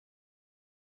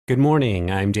Good morning,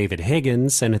 I'm David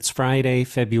Higgins, and it's Friday,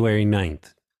 February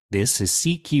 9th. This is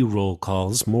CQ Roll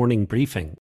Call's morning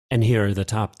briefing, and here are the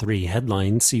top 3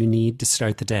 headlines you need to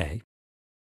start the day.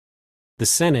 The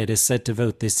Senate is set to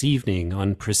vote this evening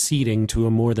on proceeding to a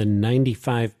more than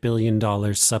 $95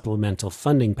 billion supplemental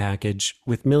funding package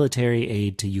with military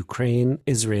aid to Ukraine,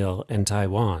 Israel, and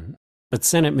Taiwan. But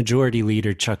Senate Majority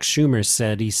Leader Chuck Schumer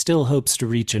said he still hopes to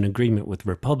reach an agreement with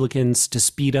Republicans to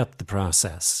speed up the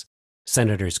process.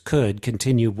 Senators could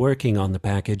continue working on the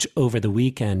package over the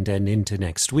weekend and into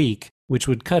next week, which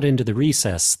would cut into the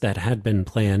recess that had been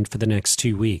planned for the next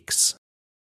 2 weeks.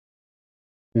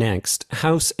 Next,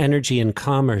 House Energy and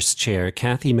Commerce Chair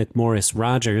Cathy McMorris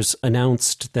Rodgers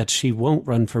announced that she won't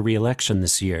run for re-election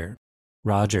this year.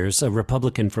 Rodgers, a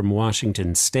Republican from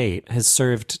Washington state, has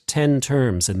served 10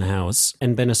 terms in the House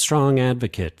and been a strong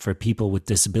advocate for people with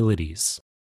disabilities.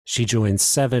 She joins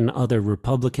 7 other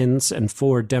Republicans and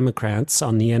 4 Democrats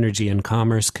on the Energy and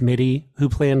Commerce Committee who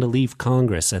plan to leave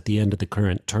Congress at the end of the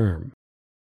current term.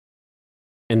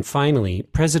 And finally,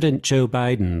 President Joe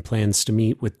Biden plans to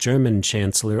meet with German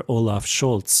Chancellor Olaf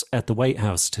Scholz at the White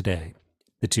House today.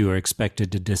 The two are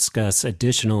expected to discuss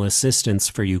additional assistance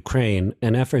for Ukraine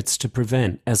and efforts to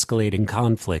prevent escalating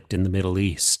conflict in the Middle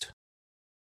East.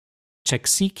 Check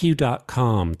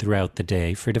CQ.com throughout the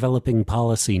day for developing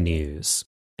policy news.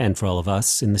 And for all of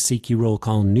us in the CQ Roll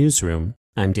Call newsroom,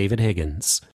 I'm David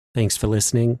Higgins. Thanks for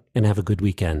listening and have a good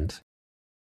weekend.